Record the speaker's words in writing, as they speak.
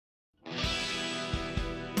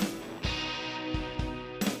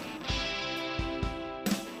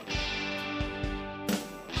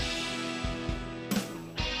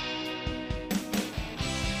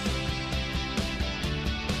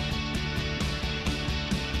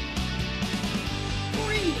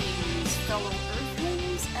fellow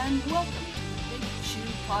Earthlings, and welcome to the Big Chew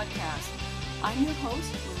Podcast. I'm your host,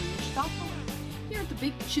 Maria Stockmiller. Here at the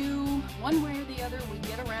Big Chew, one way or the other, we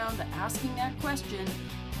get around to asking that question,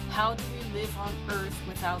 how do we live on Earth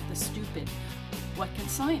without the stupid? What can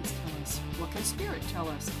science tell us? What can spirit tell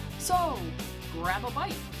us? So, grab a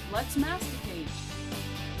bite. Let's masticate.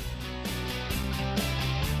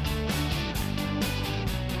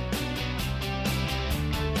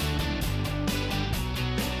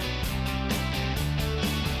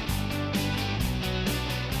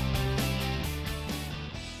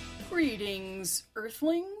 Greetings,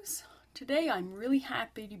 Earthlings. Today I'm really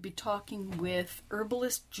happy to be talking with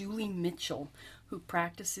herbalist Julie Mitchell, who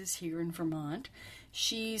practices here in Vermont.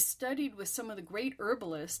 She's studied with some of the great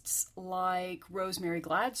herbalists like Rosemary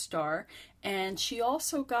Gladstar, and she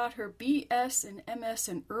also got her BS and MS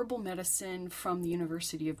in herbal medicine from the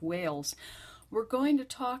University of Wales. We're going to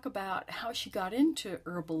talk about how she got into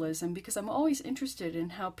herbalism because I'm always interested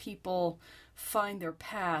in how people find their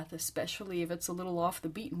path, especially if it's a little off the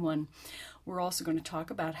beaten one. We're also going to talk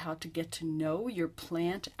about how to get to know your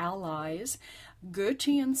plant allies.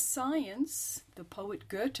 Goethean science, the poet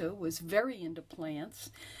Goethe was very into plants.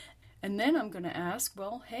 And then I'm going to ask,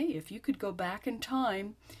 well, hey, if you could go back in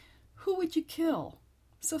time, who would you kill?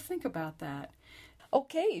 So think about that.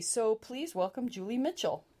 Okay, so please welcome Julie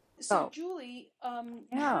Mitchell. So, Julie,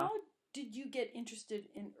 how did you get interested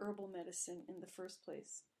in herbal medicine in the first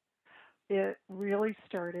place? It really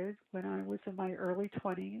started when I was in my early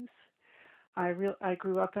 20s. I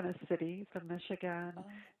grew up in a city, from Michigan,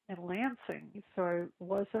 in Lansing, so I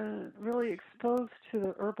wasn't really exposed to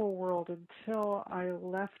the herbal world until I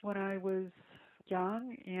left when I was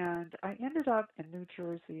young, and I ended up in New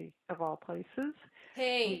Jersey, of all places.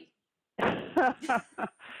 Hey!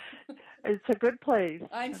 It's a good place.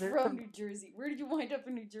 I'm from New Jersey. Where did you wind up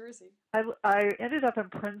in New Jersey? I ended up in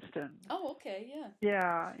Princeton. Oh, okay, yeah.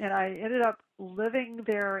 Yeah, and I ended up living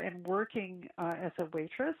there and working as a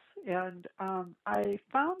waitress. And I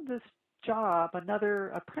found this job, another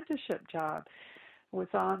apprenticeship job, was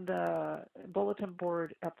on the bulletin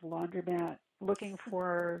board at the laundromat looking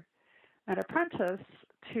for an apprentice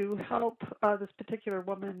to help this particular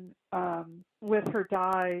woman with her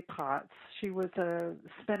dye pots. She was a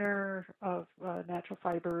spinner of natural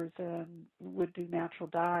fibers and would do natural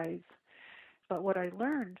dyes. But what I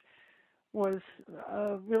learned was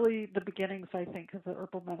really the beginnings, I think, of the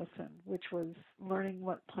herbal medicine, which was learning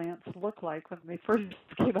what plants look like when they first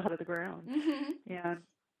came out of the ground and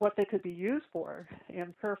what they could be used for.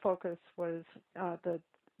 And her focus was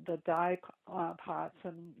the dye pots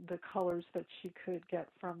and the colors that she could get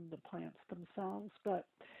from the plants themselves. But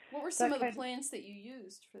what were some of the plants that you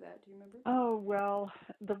used for that? Do you remember? Oh, well,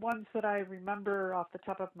 the ones that I remember off the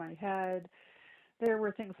top of my head, there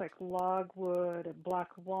were things like logwood and black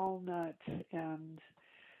walnut and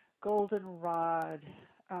goldenrod.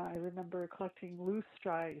 I remember collecting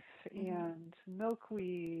loosestrife and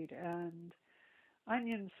milkweed and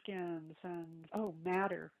onion skins and,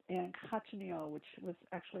 madder and cochineal, which was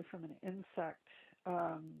actually from an insect,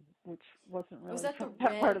 which wasn't really from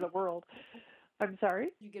that part of the world. I'm sorry?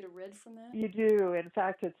 You get a red from that? You do. In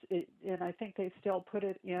fact, and I think they still put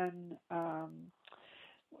it in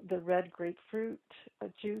the red grapefruit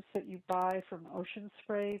juice that you buy from Ocean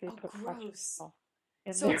Spray. They put gross.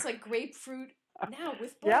 In so there. It's like grapefruit now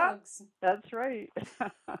with bugs. Yeah, that's right.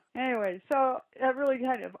 Anyway, so that really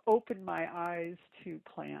kind of opened my eyes to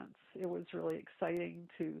plants. It was really exciting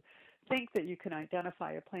to think that you can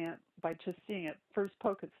identify a plant by just seeing it first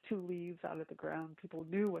poke its two leaves out of the ground. People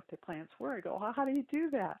knew what the plants were. I go, how do you do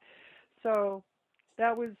that? So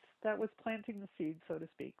that was planting the seed, so to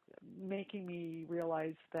speak, making me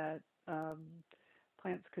realize that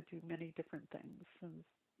plants could do many different things. And,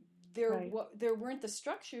 there weren't the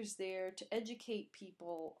structures there to educate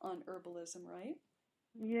people on herbalism, right?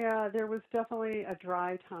 Yeah, there was definitely a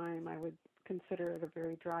dry time. I would consider it a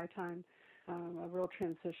very dry time, a real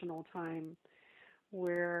transitional time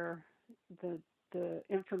where the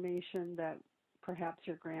information that perhaps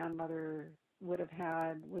your grandmother would have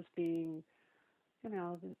had was being,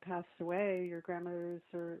 passed away. Your grandmothers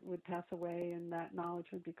would pass away and that knowledge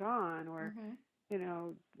would be gone. Or,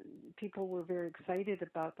 people were very excited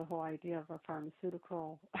about the whole idea of a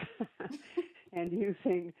pharmaceutical and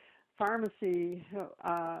using pharmacy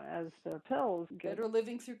as the pills. Better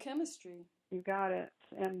living through chemistry. You got it.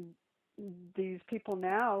 And these people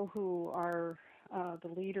now who are the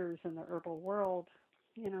leaders in the herbal world,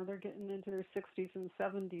 they're getting into their 60s and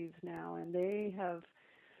 70s now, and they have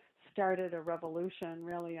started a revolution,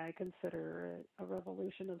 really. I consider it a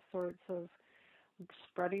revolution of sorts, of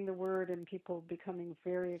spreading the word and people becoming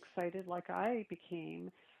very excited like I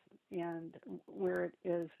became And where it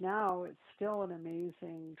is now, it's still an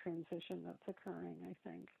amazing transition that's occurring, I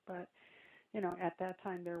think. But, at that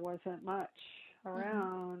time there wasn't much Mm-hmm.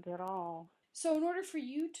 around at all. So, in order for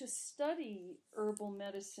you to study herbal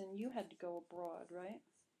medicine, you had to go abroad, right?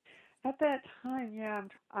 At that time, yeah,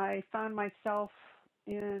 I found myself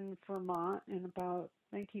in Vermont in about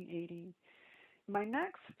 1980. My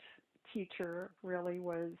next teacher really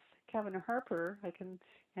was Kevin Harper,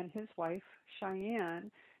 and his wife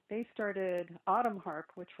Cheyenne. They started Autumn Harp,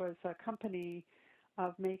 which was a company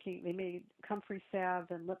they made comfrey salve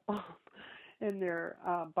and lip balm in their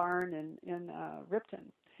barn in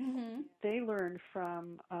Ripton. Mm-hmm. They learned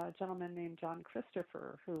from a gentleman named John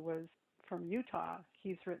Christopher, who was from Utah.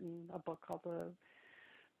 He's written a book called the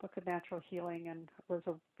Book of Natural Healing and was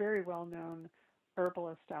a very well-known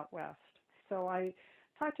herbalist out west. So I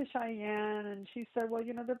talked to Cheyenne, and she said, well,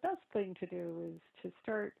 the best thing to do is to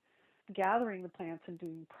start gathering the plants and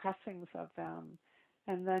doing pressings of them,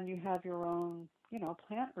 and then you have your own,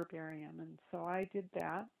 plant herbarium. And so I did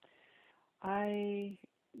that. I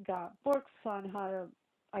got books on how to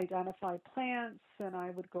identify plants, and I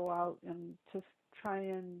would go out and just try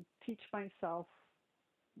and teach myself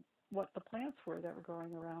what the plants were that were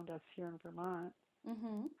growing around us here in Vermont.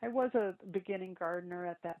 Mm-hmm. I was a beginning gardener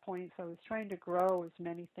at that point, so I was trying to grow as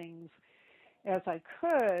many things as I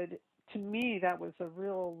could. To me, that was a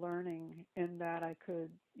real learning in that I could,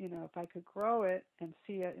 if I could grow it and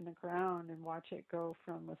see it in the ground and watch it go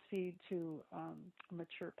from a seed to a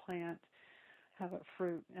mature plant, have it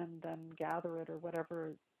fruit, and then gather it or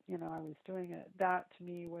whatever, I was doing it. That to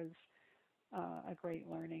me was a great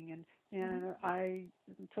learning. And I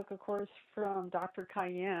took a course from Dr.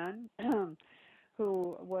 Cayenne,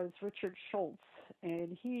 who was Richard Schultz,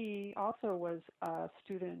 and he also was a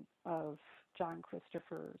student of John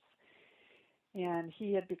Christopher's. And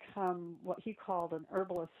he had become what he called an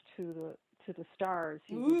herbalist to the stars.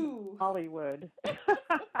 He was in Ooh, Hollywood. And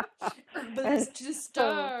herbalist to so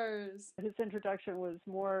stars. his introduction was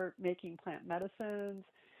more making plant medicines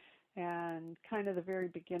and kind of the very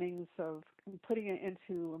beginnings of putting it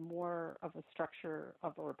into more of a structure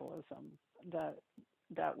of herbalism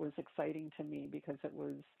that was exciting to me because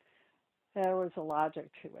there was a logic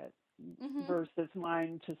to it Mm-hmm. versus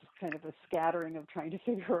mine just kind of a scattering of trying to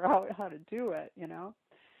figure out how to do it.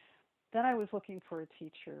 Then I was looking for a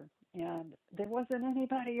teacher, and there wasn't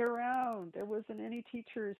anybody around. There wasn't any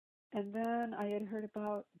teachers. And then I had heard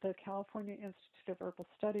about the California Institute of Herbal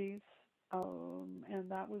Studies, and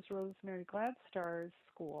that was Rosemary Gladstar's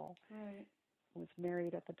school. Right. I was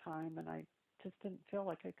married at the time, and I just didn't feel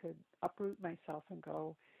like I could uproot myself and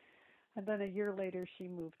go. And then a year later, she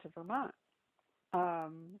moved to Vermont.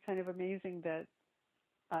 Kind of amazing that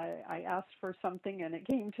I asked for something and it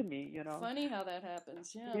came to me. Funny how that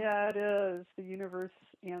happens, yeah. Yeah, it is. The universe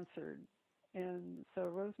answered. And so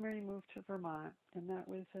Rosemary moved to Vermont, and that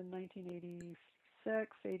was in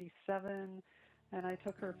 1986, 87, and I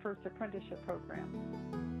took her first apprenticeship program.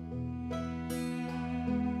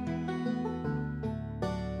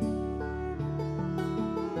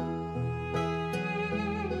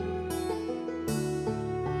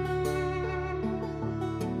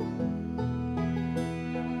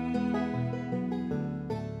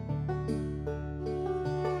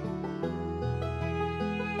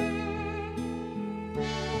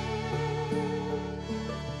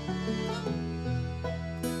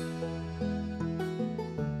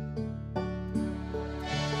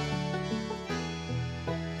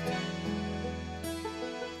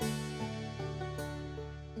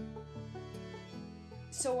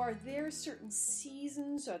 So, are there certain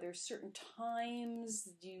seasons? Are there certain times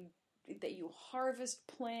that you harvest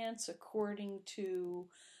plants according to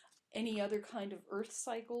any other kind of earth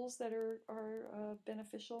cycles that are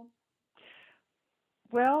beneficial?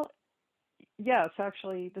 Well, yes,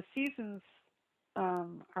 actually, the seasons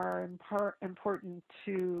are important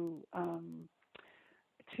to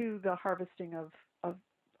the harvesting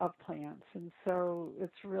of plants, and so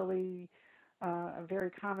it's really a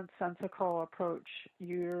very commonsensical approach.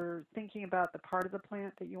 You're thinking about the part of the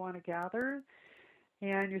plant that you want to gather,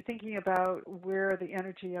 and you're thinking about where the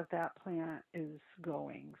energy of that plant is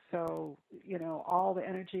going. So, all the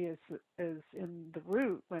energy is in the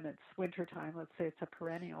root when it's wintertime. Let's say it's a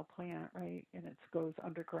perennial plant, right? And it goes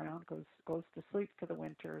underground, goes to sleep for the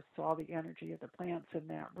winter. So all the energy of the plant's in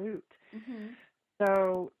that root. Mm-hmm.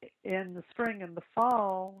 So in the spring and the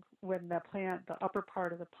fall, when the upper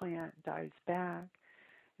part of the plant dies back,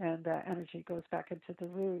 and the energy goes back into the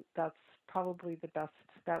root, that's probably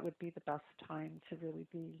that would be the best time to really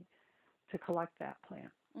to collect that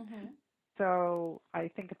plant. Mm-hmm. So I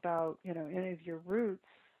think about, any of your roots,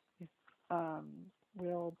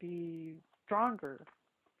 will be stronger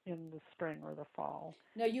in the spring or the fall.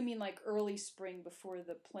 Now you mean like early spring before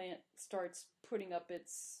the plant starts putting up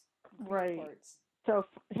its green Right. parts. So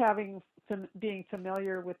being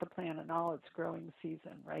familiar with the plant and all its growing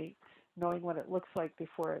season, right? Knowing what it looks like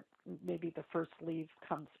before maybe the first leaf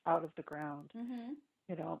comes out of the ground. Mm-hmm.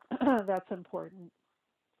 You know, that's important.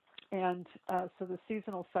 And so the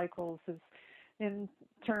seasonal cycles is in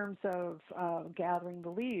terms of gathering the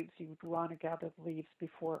leaves. You would want to gather the leaves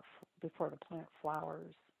before the plant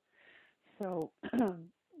flowers. So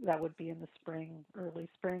that would be in the spring, early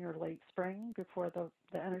spring or late spring, before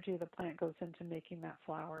the energy of the plant goes into making that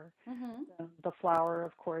flower. Mm-hmm. The flower,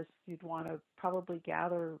 of course, you'd want to probably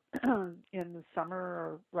gather in the summer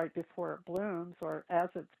or right before it blooms or as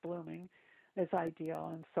it's blooming is ideal,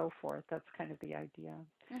 and so forth. That's kind of the idea.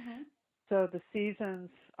 Mm-hmm. So the seasons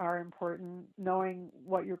are important. Knowing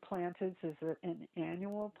what your plant is it an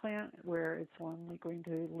annual plant where it's only going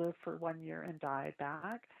to live for 1 year and die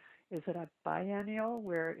back? Is it a biennial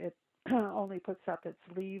where it only puts up its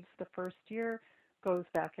leaves the first year, goes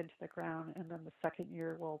back into the ground, and then the second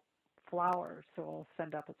year will flower, so it'll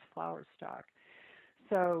send up its flower stalk.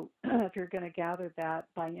 So if you're going to gather that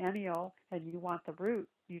biennial and you want the root,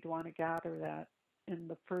 you'd want to gather that in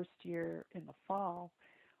the first year in the fall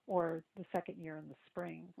or the second year in the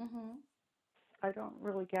spring. Mm-hmm. I don't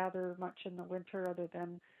really gather much in the winter other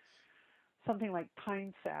than something like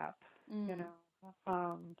pine sap, you Mm.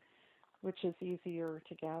 know, which is easier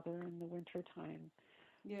to gather in the winter time.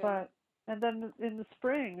 Yeah. But and then in the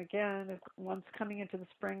spring, again, once coming into the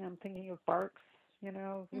spring, I'm thinking of barks. You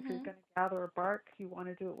know, if you're Mm-hmm. going to gather a bark, you want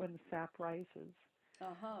to do it when the sap rises.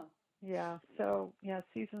 Uh-huh. Yeah. So yeah,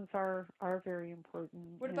 seasons are very important.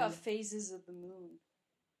 What about And phases of the moon?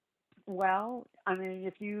 well, I mean,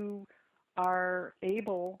 if you are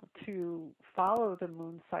able to follow the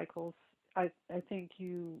moon cycles, I think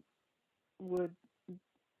you would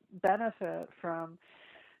benefit from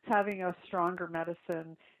having a stronger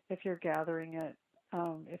medicine if you're gathering it.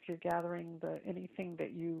 If you're gathering anything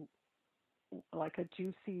that you like a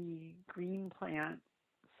juicy green plant,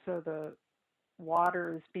 so the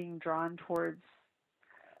water is being drawn towards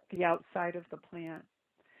the outside of the plant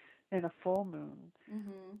in a full moon.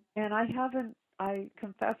 Mm-hmm. And I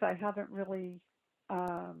confess, I haven't really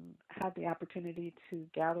had the opportunity to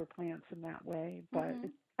gather plants in that way, but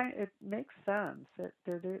Mm-hmm. it makes sense.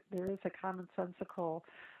 There is a commonsensical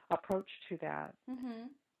approach to that. Mm-hmm.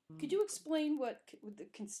 Could Mm. you explain what the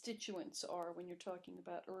constituents are when you're talking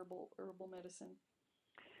about herbal medicine?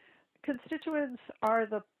 Constituents are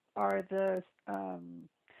the um,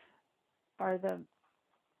 are the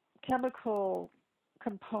chemical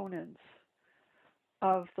components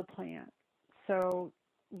of the plant. So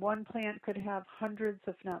one plant could have hundreds,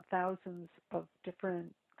 if not thousands, of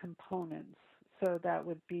different components. So that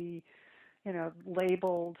would be,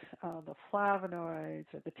 labeled the flavonoids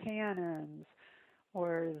or the tannins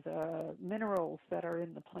or the minerals that are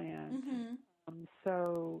in the plant. Mm-hmm.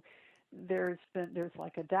 So there's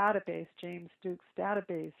like a database, James Duke's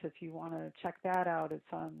database. If you want to check that out,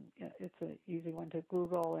 it's an easy one to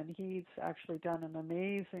Google, and he's actually done an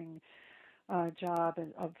amazing job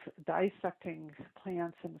of dissecting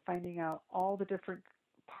plants and finding out all the different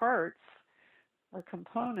parts or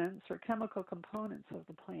components or chemical components of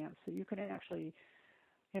the plant. So you can actually,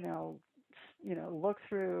 you know, look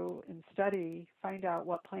through and study, find out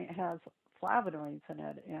what plant has flavonoids in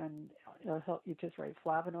it, and it'll help you just write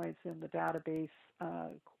flavonoids in the database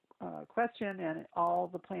question, and all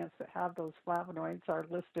the plants that have those flavonoids are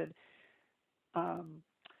listed um,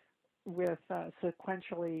 with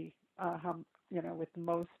sequentially, with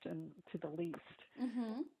most and to the least.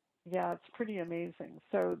 Mm-hmm. Yeah, it's pretty amazing.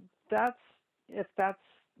 So that's if that's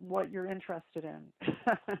what you're interested in,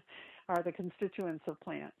 are the constituents of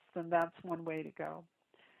plants, then that's one way to go.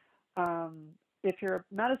 Um, if you're a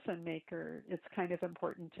medicine maker, it's kind of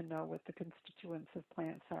important to know what the constituents of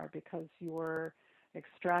plants are because you're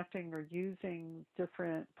extracting or using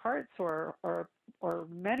different parts or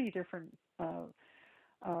many different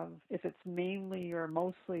if it's mainly or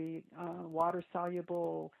mostly water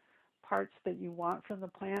soluble parts that you want from the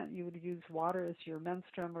plant, you would use water as your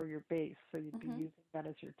menstruum or your base. So you'd be Mm-hmm. using that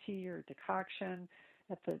as your tea or decoction.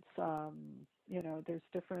 If it's, there's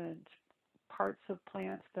different parts of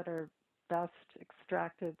plants that are best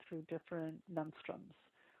extracted through different menstruums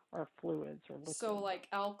or fluids or So liquids. like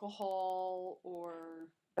alcohol or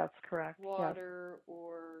That's correct. Yes. water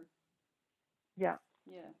or Yeah.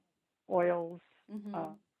 yeah. Oils. Uh,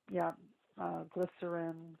 Mm-hmm. yeah.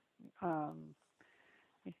 Glycerin. Um,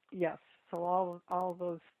 Yes. So all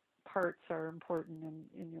those parts are important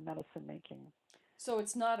in your medicine making. So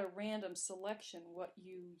it's not a random selection what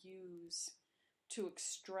you use to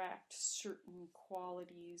extract certain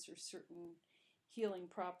qualities or certain healing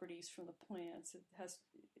properties from the plants. It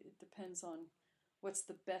depends on what's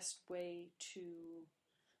the best way to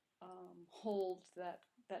hold that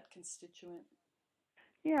constituent.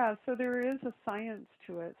 Yeah, so there is a science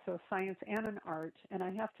to it, so science and an art. And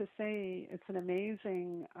I have to say, it's an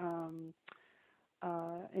amazing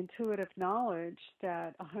intuitive knowledge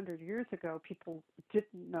that 100 years ago people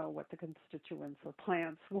didn't know what the constituents of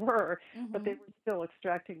plants were, but they Mm-hmm. were still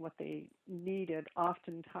extracting what they needed,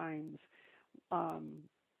 oftentimes um,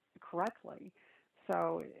 correctly.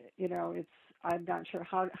 So, it's I'm not sure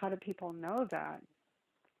how do people know that,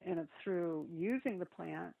 and it's through using the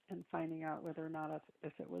plant and finding out whether or not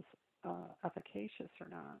if it was efficacious or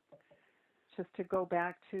not. Just to go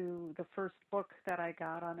back to the first book that I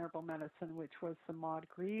got on herbal medicine, which was the Maud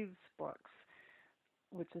Greaves books,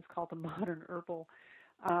 which is called The Modern Herbal.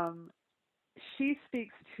 Um, she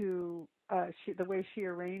speaks to the way she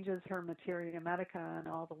arranges her materia medica and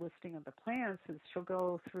all the listing of the plants is she'll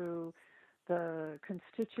go through the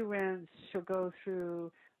constituents, she'll go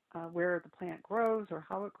through where the plant grows or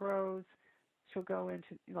how it grows. She'll go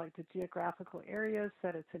into like the geographical areas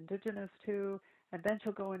that it's indigenous to, and then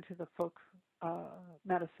she'll go into the folk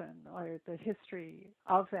medicine or the history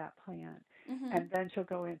of that plant, Mm-hmm. and then she'll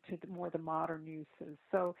go into more the modern uses.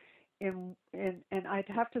 So, and I'd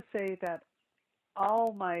have to say that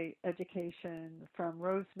all my education from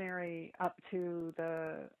Rosemary up to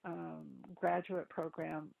the graduate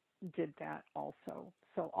program did that also.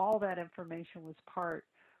 So all that information was part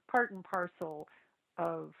and parcel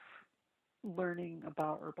of learning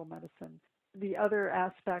about herbal medicine. The other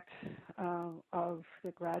aspect of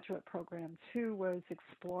the graduate program too was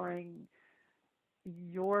exploring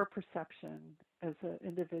your perception as an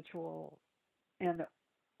individual and the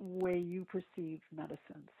way you perceive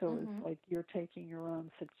medicine. So it's Mm-hmm. like you're taking your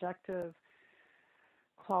own subjective,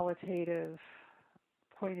 qualitative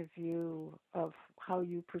point of view of how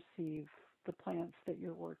you perceive the plants that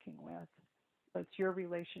you're working with. It's your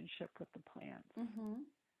relationship with the plants. Mm-hmm.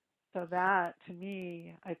 So that, to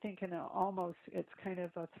me, I think it's kind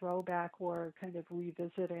of a throwback or kind of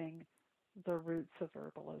revisiting the roots of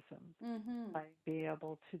herbalism Mm-hmm. by being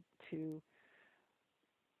able to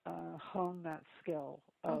hone that skill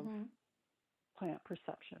of Mm-hmm. plant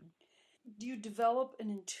perception. Do you develop an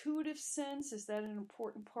intuitive sense? Is that an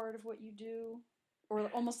important part of what you do? Or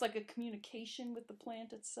almost like a communication with the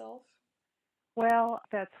plant itself? Well,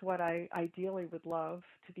 that's what I ideally would love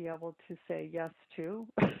to be able to say yes to.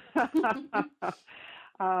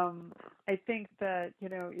 I think that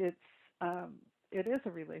it is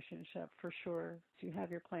a relationship for sure. You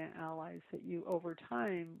have your plant allies that you over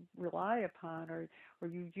time rely upon, or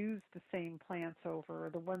you use the same plants over, or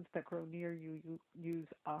the ones that grow near you use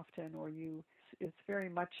often, or you. It's very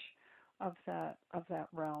much of that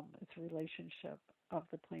realm. It's a relationship of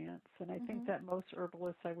the plants, and I think Mm-hmm. that most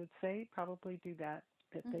herbalists, I would say, probably do that.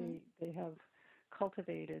 That Mm-hmm. they have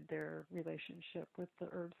cultivated their relationship with the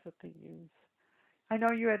herbs that they use. I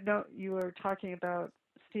know you were talking about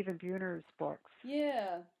Stephen Buhner's books.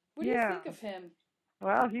 Yeah. What do you Yeah. think of him?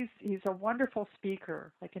 Well, he's a wonderful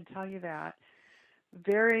speaker. I can tell you that.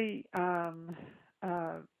 Very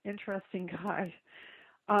interesting guy.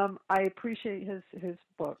 I appreciate his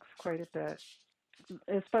books quite a bit,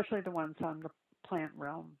 especially the ones on the plant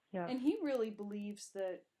realm. Yes. And he really believes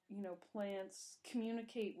that, plants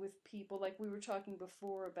communicate with people. Like we were talking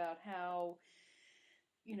before about how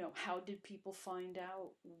did people find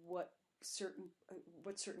out what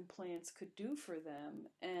certain plants could do for them,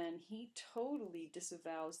 and he totally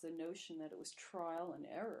disavows the notion that it was trial and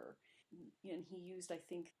error. And he used, I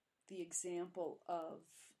think, the example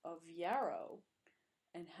of yarrow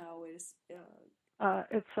and how it is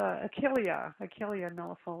It's Achillea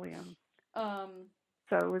millefolium. um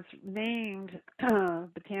So it was named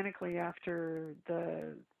botanically after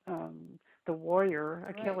the warrior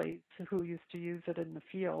right, Achilles, who used to use it in the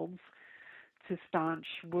fields to staunch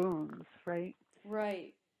wounds, right?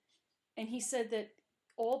 right. And he said that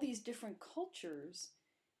all these different cultures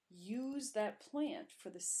use that plant for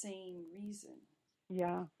the same reason,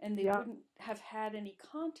 Yeah, and they yeah. wouldn't have had any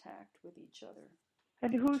contact with each other.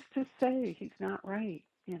 And who's to say he's not right?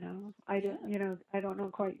 Yeah. I don't know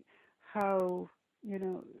quite how,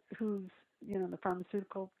 who's, the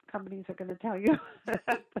pharmaceutical companies are going to tell you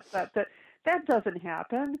that doesn't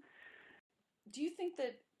happen. Do you think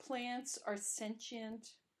that plants are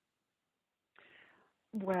sentient?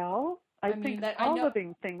 Well, I I mean, think that I all know.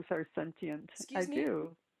 living things are sentient. I Excuse me?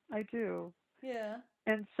 do. I do. Yeah.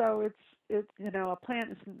 And so a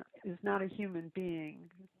plant is not a human being.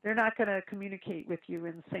 They're not going to communicate with you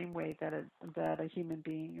in the same way that a human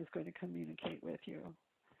being is going to communicate with you.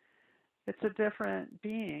 It's a different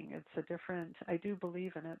being. It's a different. I do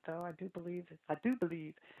believe in it, though. I do believe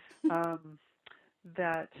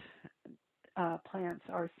that plants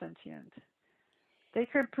are sentient. They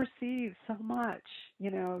can perceive so much.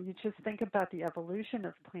 You just think about the evolution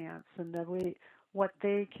of plants and the way what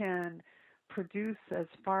they can produce as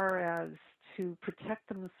far as to protect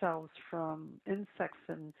themselves from insects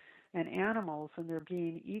and animals, and they're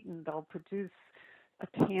being eaten. They'll produce a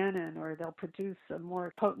tannin, or they'll produce a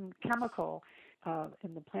more potent chemical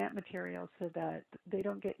in the plant material so that they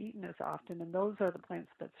don't get eaten as often. And those are the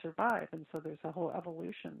plants that survive. And so there's a whole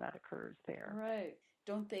evolution that occurs there. Right.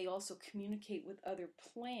 Don't they also communicate with other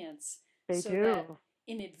plants They so that do.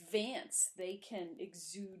 in advance they can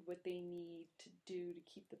exude what they need to do to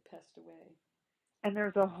keep the pest away? And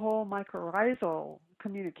there's a whole mycorrhizal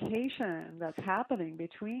communication that's happening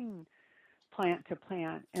between plant to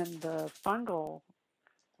plant and the fungal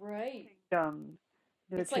Right. kingdom,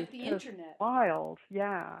 which It's like is the just internet. wild.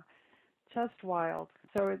 Yeah, just wild.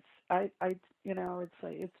 So it's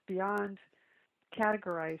beyond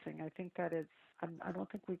categorizing. I think that I don't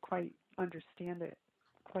think we quite understand it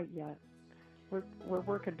quite yet. We're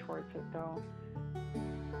working towards it, though.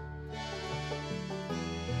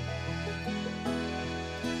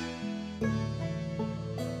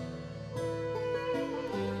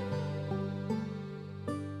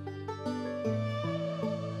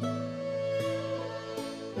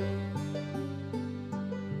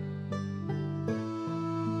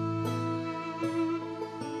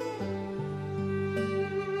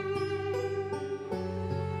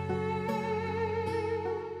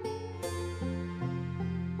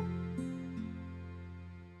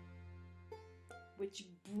 Which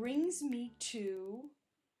brings me to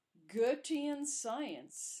Goethean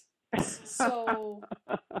science. So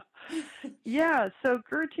Yeah, so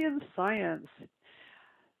Goethean science.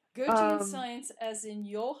 Goethean science, as in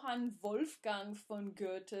Johann Wolfgang von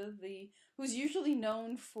Goethe, who's usually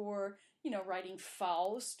known for, writing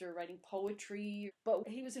Faust or writing poetry, but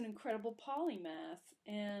he was an incredible polymath,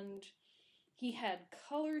 and he had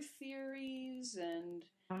color theories and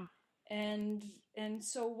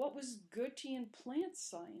so what was Goethean plant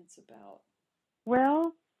science about?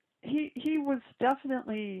 Well, he was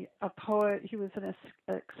definitely a poet. He was an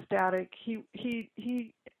ecstatic.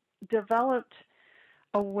 He developed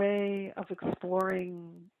a way of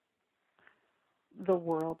exploring the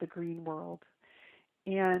world, the green world,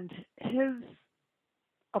 and his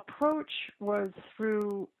approach was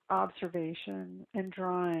through observation and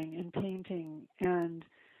drawing and painting and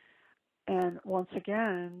once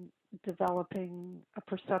again developing a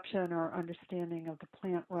perception or understanding of the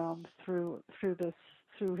plant realm through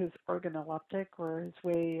his organoleptic, or his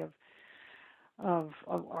way of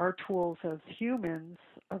our tools as humans,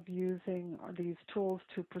 of using these tools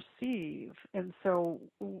to perceive. And so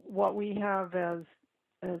what we have as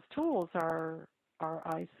tools are our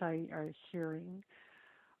eyesight, our hearing,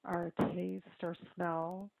 our taste, our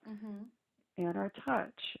smell, Mm-hmm. and our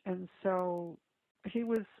touch. And so he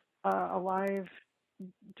was alive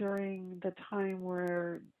during the time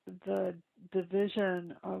where the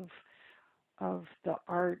division of the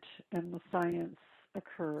art and the science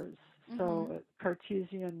occurs. Mm-hmm. So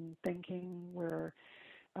Cartesian thinking, where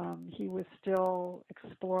he was still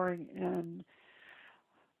exploring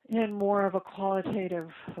in more of a qualitative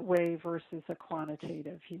way versus a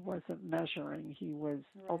quantitative. He wasn't measuring. He was,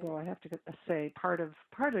 right. Although I have to say, part of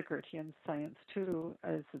Goethean science too,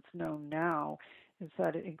 as it's known now, is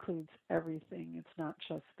that it includes everything. It's not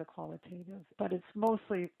just the qualitative, but it's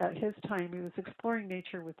mostly, at his time, he was exploring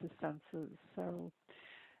nature with his senses. So,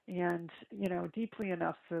 and deeply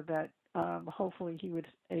enough so that hopefully he was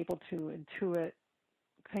able to intuit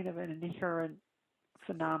kind of an inherent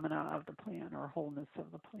phenomena of the plant, or wholeness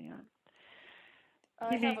of the plant.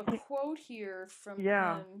 I have a quote here from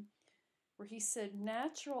him where he said,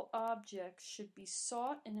 "Natural objects should be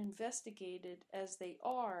sought and investigated as they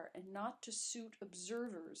are, and not to suit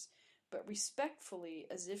observers, but respectfully,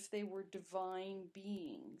 as if they were divine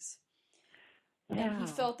beings." Yeah. And he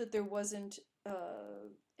felt that there wasn't,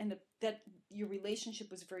 that your relationship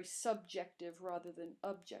was very subjective rather than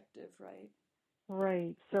objective, right?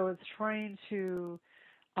 Right. So it's trying to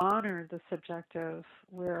honor the subjective,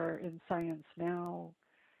 where in science now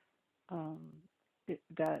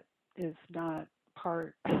that is not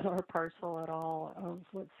part or parcel at all of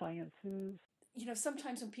what science is.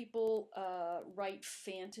 Sometimes when people write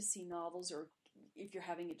fantasy novels, or if you're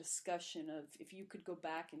having a discussion of if you could go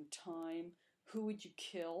back in time, who would you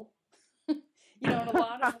kill? And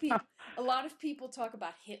A lot of people talk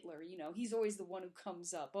about Hitler, he's always the one who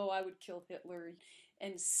comes up. Oh, I would kill Hitler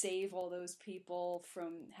and save all those people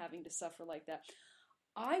from having to suffer like that.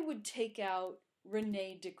 I would take out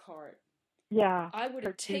Rene Descartes. Yeah, I would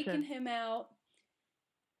have taken Cartesian. him out,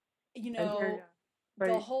 you I hear you. know, the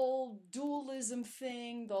Right, whole dualism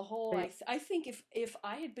thing, the whole right. I think if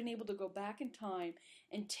I had been able to go back in time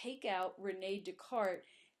and take out Rene Descartes,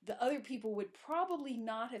 the other people would probably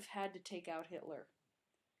not have had to take out Hitler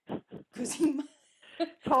because he you know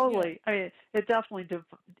Totally. I mean, it definitely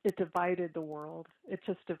it divided the world. It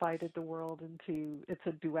just divided the world into it's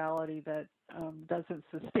a duality that doesn't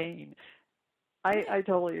sustain. I right.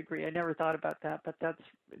 totally agree. I never thought about that, but that's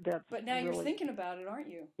But now you're really thinking about it, aren't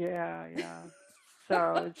you? yeah, yeah.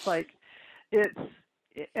 So it's like it's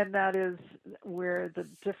and that is where the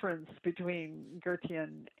difference between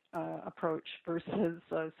Goethean approach versus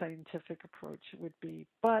a scientific approach would be.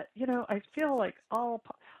 But I feel like all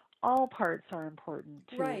parts are important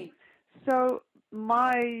too. Right. So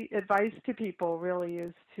my advice to people really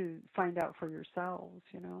is to find out for yourselves.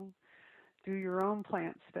 Do your own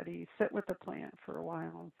plant study, sit with the plant for a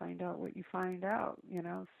while and find out what you find out,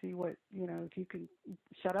 see what, if you can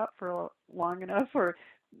shut up for long enough or,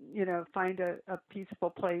 find a peaceful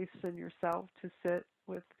place in yourself to sit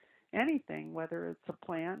with anything, whether it's a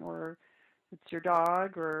plant or it's your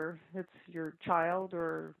dog or it's your child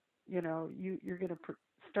or, you're going to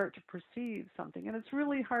start to perceive something. And it's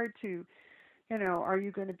really hard to, are you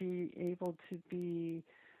going to be able to be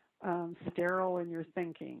sterile in your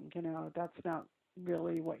thinking? That's not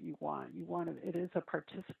really what you want. It is a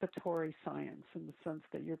participatory science in the sense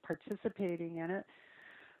that you're participating in it,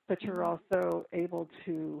 but you're Mm-hmm. also able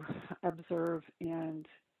to observe and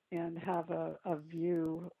have a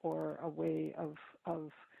view or a way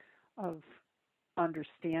of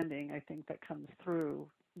understanding. I think that comes through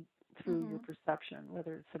your Mm-hmm. perception,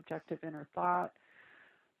 whether it's subjective inner thought,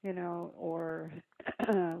 or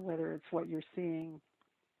whether it's what you're seeing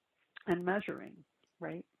and measuring,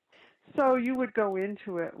 right? So you would go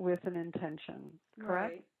into it with an intention,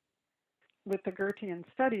 correct? Right. With the Goethean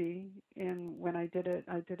study, and when I did it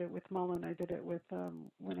with Mullen. I did it with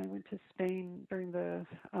when I went to Spain during the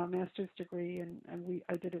master's degree, and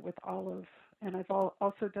I did it with olive, and I've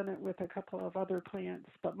also done it with a couple of other plants.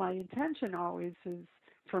 But my intention always is,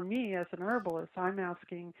 for me as an herbalist, I'm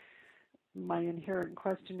asking, my inherent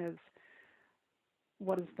question is,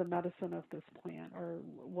 what is the medicine of this plant, or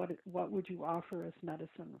what would you offer as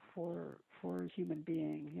medicine for a human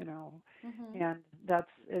being, Mm-hmm. and that's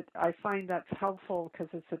it. I find that's helpful because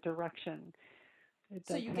it's a direction. It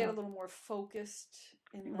So does you get a have. little more focused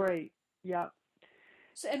in the. Right. Yeah.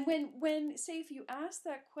 So and when say if you ask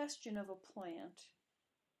that question of a plant,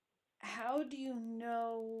 how do you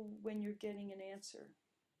know when you're getting an answer?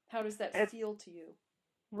 How does that It's feel to you?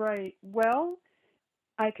 right. Well,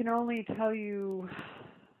 I can only tell you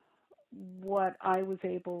what I was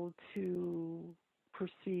able to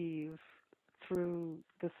perceive through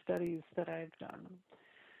the studies that I've done.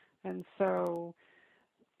 And so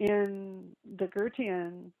in the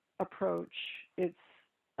Goethean approach, it's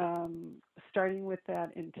starting with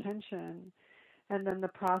that intention, and then the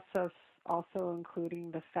process also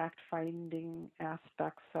including the fact-finding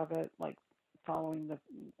aspects of it, like following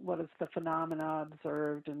what is the phenomena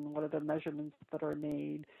observed and what are the measurements that are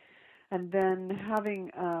made, and then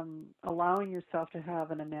allowing yourself to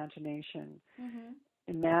have an imagination, Mm-hmm.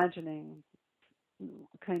 imagining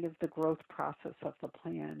kind of the growth process of the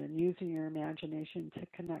plant and using your imagination to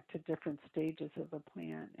connect to different stages of the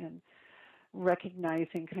plant and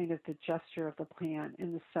recognizing kind of the gesture of the plant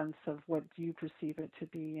in the sense of what you perceive it to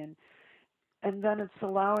be, and then it's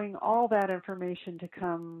allowing all that information to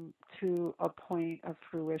come to a point of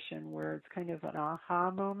fruition where it's kind of an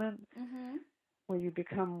aha moment Mm-hmm. where you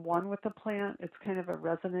become one with the plant. It's kind of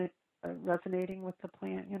resonating with the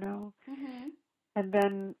plant. Mm-hmm. And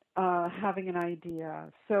then having an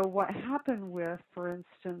idea. So what happened for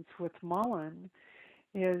instance, with Mullen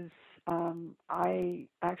is I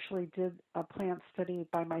actually did a plant study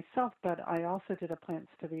by myself, but I also did a plant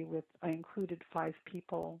study I included 5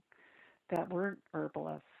 people that weren't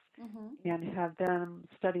herbalists Mm-hmm. and had them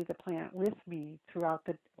study the plant with me throughout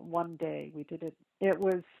the one day. We did it. It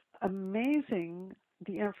was amazing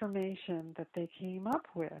the information that they came up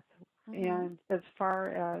with, Mm-hmm. and as far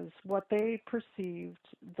as what they perceived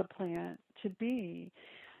the plant to be.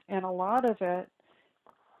 And a lot of it,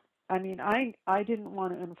 I mean, I didn't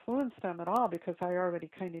want to influence them at all because I already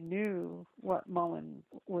kind of knew what Mullen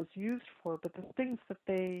was used for, but the things that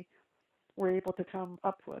they were able to come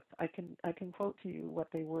up with, I can quote to you what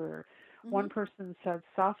they were. One Mm-hmm. person said,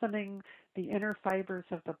 softening the inner fibers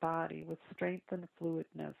of the body with strength and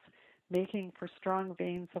fluidness, making for strong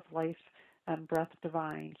veins of life and breath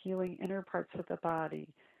divine, healing inner parts of the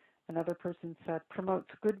body. Another person said, promotes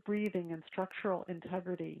good breathing and structural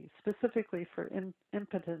integrity, specifically for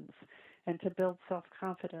impotence and to build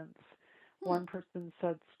self-confidence. One person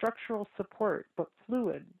said, structural support, but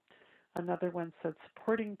fluid. Another one said,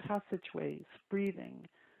 supporting passageways, breathing.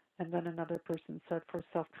 And then another person said, for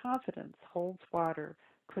self-confidence, holds water,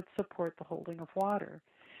 could support the holding of water.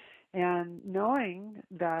 And knowing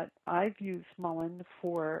that I've used mullein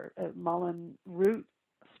for mullein root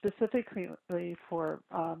specifically for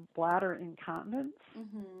bladder incontinence,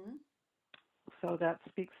 so that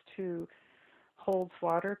speaks to holds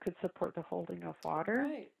water, could support the holding of water.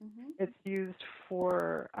 Right. It's used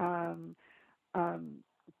for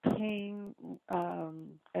pain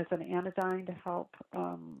as an anodyne to help.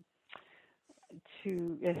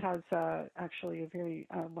 It has actually a very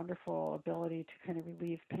wonderful ability to kind of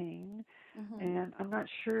relieve pain, and I'm not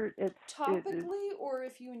sure it's topically or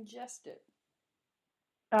if you ingest it.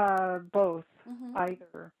 Both,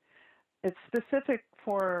 either. It's specific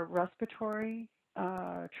for respiratory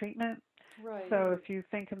treatment. Right. So if you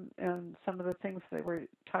think in some of the things that we're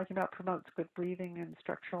talking about, promotes good breathing and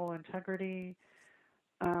structural integrity.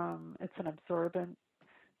 It's an absorbent.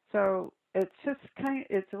 So it's just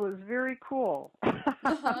it was very cool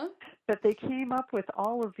that they came up with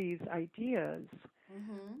all of these ideas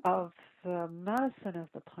of the medicine of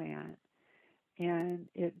the plant, and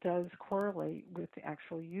it does correlate with the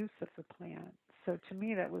actual use of the plant. So to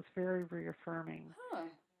me, that was very reaffirming.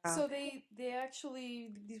 So they actually,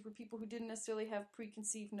 these were people who didn't necessarily have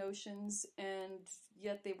preconceived notions, and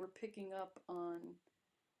yet they were picking up on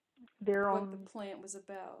what the plant was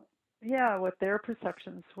about. Yeah, what their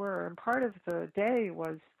perceptions were. And part of the day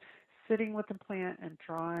was sitting with the plant and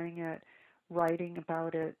drawing it, writing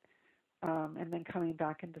about it, and then coming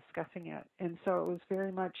back and discussing it. And so it was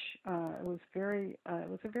very much, it was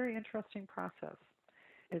a very interesting process.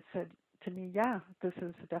 It said to me, yeah, this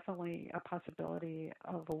is definitely a possibility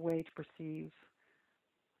of a way to perceive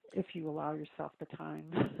if you allow yourself the time.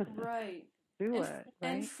 Right. Do it, right?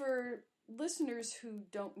 And for listeners who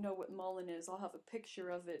don't know what mullein is, I'll have a picture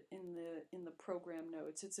of it in the program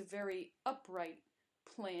notes. It's a very upright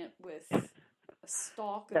plant with a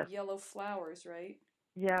stalk of yellow flowers, right?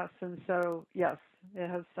 Yes, and so yes, it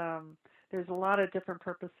has. There's a lot of different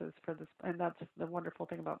purposes for this, and that's the wonderful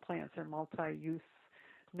thing about plants. They're multi-use,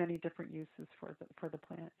 many different uses for the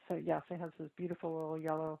plant. So yes, it has this beautiful little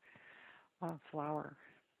yellow flower.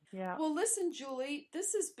 Yeah. Well, listen, Julie,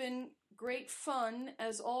 this has been great fun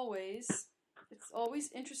as always. It's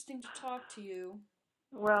always interesting to talk to you.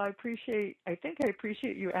 Well, I think I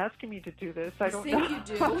appreciate you asking me to do this. I think you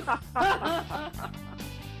do.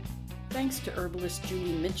 Thanks to herbalist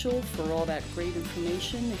Julie Mitchell for all that great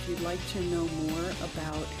information. If you'd like to know more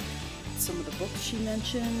about some of the books she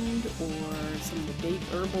mentioned or some of the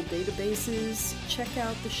herbal databases, check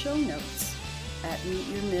out the show notes at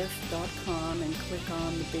meetyourmyth.com and click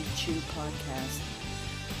on the Big Chew podcast.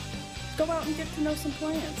 Go out and get to know some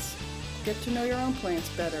plants. Get to know your own plants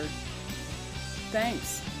better.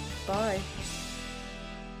 Thanks. Bye.